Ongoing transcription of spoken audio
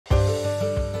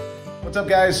What's up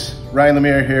guys? Ryan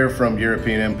Lemire here from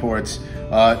European Imports.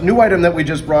 New item that we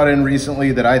just brought in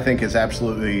recently that I think is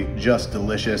absolutely just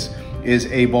delicious is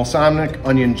a balsamic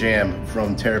onion jam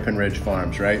from Terrapin Ridge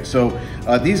Farms, right? So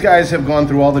these guys have gone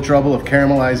through all the trouble of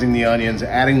caramelizing the onions,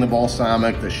 adding the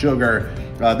balsamic, the sugar.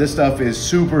 This stuff is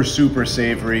super, super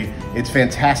savory. It's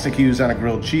fantastic to use on a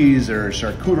grilled cheese or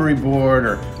charcuterie board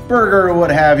or burger or what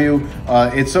have you.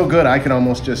 It's so good, I can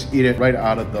almost just eat it right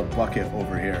out of the bucket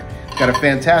over here. Got a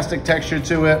fantastic texture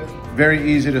to it,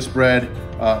 very easy to spread,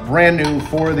 brand new,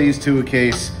 4 of these to a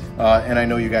case, and I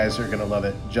know you guys are gonna love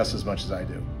it just as much as I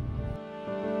do.